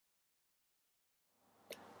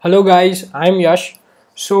Hello guys, I'm Yash.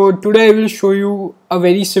 So today I will show you a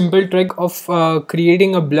very simple trick of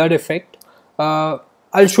creating a blur effect.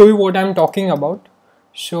 I'll show you what I'm talking about.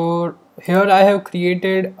 So here I have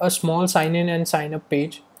created a small sign in and sign up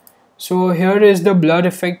page. So here is the blur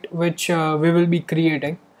effect which we will be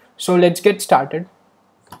creating. So let's get started.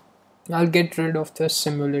 I'll get rid of this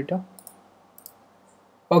simulator.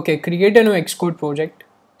 Okay, create a new Xcode project,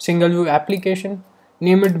 single view application,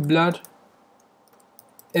 name it blur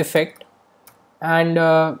effect, and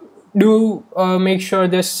do make sure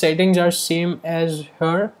the settings are same as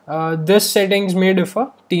here. This settings may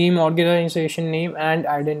differ: team, organization name, and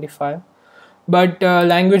identifier. But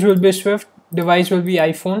language will be Swift, device will be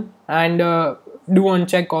iPhone, and do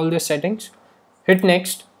uncheck all the settings. Hit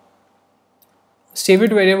next. Save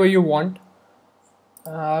it wherever you want.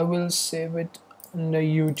 I will save it in the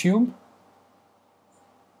YouTube.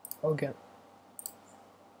 Okay.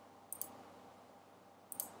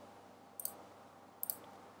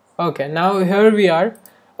 Okay, now here we are.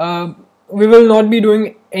 We will not be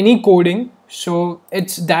doing any coding, so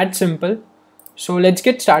it's that simple. So let's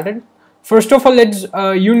get started. First of all,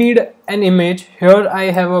 you need an image. Here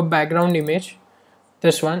I have a background image,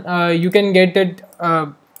 this one. You can get it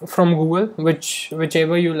from Google,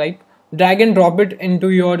 whichever you like. Drag and drop it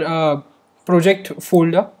into your project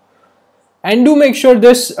folder, and do make sure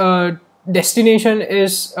this destination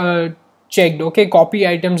is checked. Okay, copy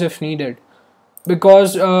items if needed,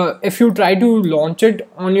 because if you try to launch it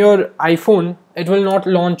on your iPhone, it will not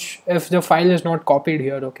launch if the file is not copied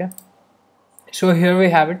here. Okay, so here we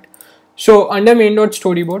have it. So under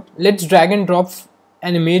main.storyboard, let's drag and drop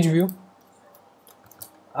an image view.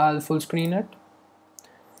 I'll full screen it,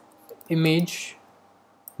 image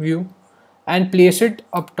view, and place it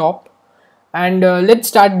up top. And let's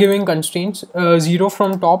start giving constraints: 0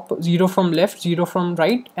 from top, 0 from left, 0 from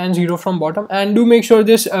right, and 0 from bottom. And do make sure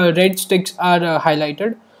this red sticks are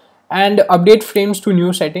highlighted, and update frames to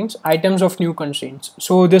new settings, items of new constraints.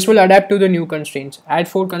 So this will adapt to the new constraints. Add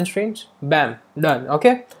 4 constraints, bam, done.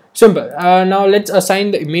 Okay, simple. Now let's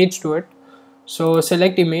assign the image to it. So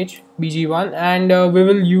select image bg1, and we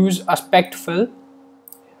will use aspect fill.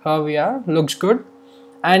 Here we are, looks good.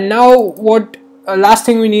 And now what last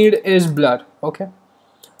thing we need is blur. Okay,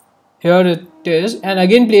 here it is, and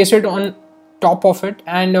again place it on top of it.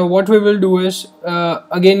 And what we will do is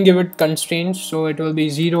again give it constraints. So it will be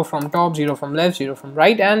 0 from top, 0 from left, 0 from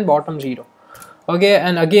right, and bottom 0. Okay,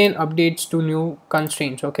 and again updates to new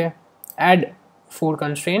constraints. Okay, add 4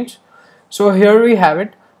 constraints. So here we have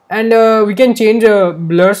it, and we can change a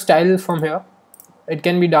blur style from here. It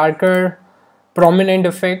can be darker, prominent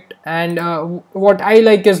effect, and what I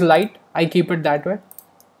like is light. I keep it that way.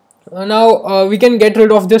 Now we can get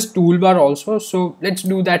rid of this toolbar also. So let's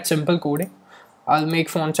do that simple coding. I'll make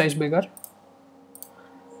font size bigger.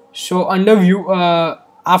 So under view,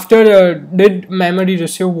 after did memory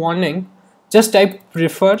receive warning, just type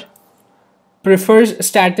prefers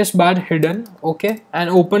status bar hidden. Okay, and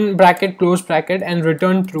open bracket, close bracket, and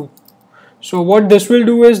return true. So what this will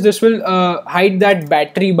do is this will hide that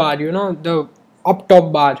battery bar, you know, the up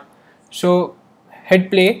top bar. So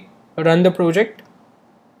hit play, run the project.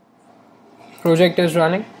 Project is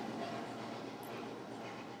running.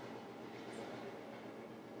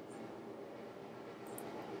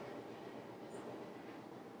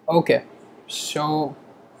 Okay, so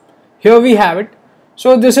here we have it.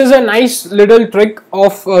 So this is a nice little trick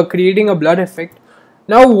of creating a blur effect.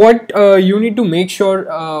 Now what you need to make sure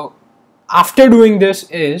after doing this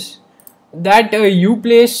is that you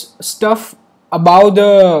place stuff above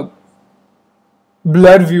the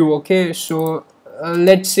blur view. Okay, so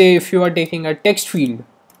let's say if you are taking a text field,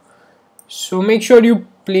 so make sure you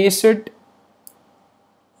place it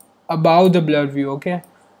above the blur view. Okay,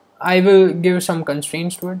 I will give some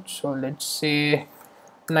constraints to it. So let's say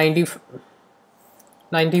 90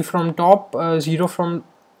 from top, 0 from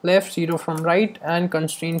left, 0 from right, and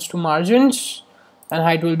constraints to margins, and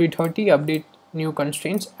height will be 30. Update new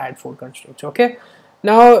constraints, add 4 constraints. Okay,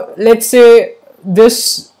 now let's say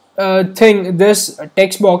this this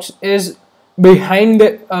text box is behind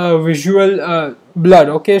the visual blur.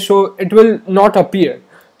 Okay, so it will not appear.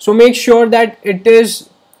 So make sure that it is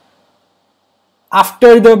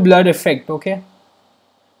after the blur effect. Okay,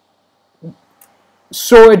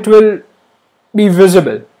 so it will be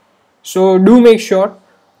visible. So do make sure.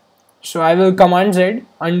 So I will command Z,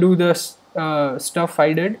 undo the stuff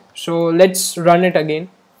I did. So let's run it again.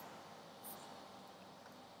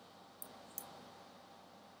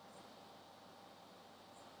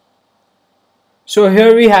 So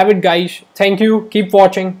here we have it, guys. Thank you. Keep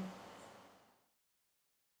watching.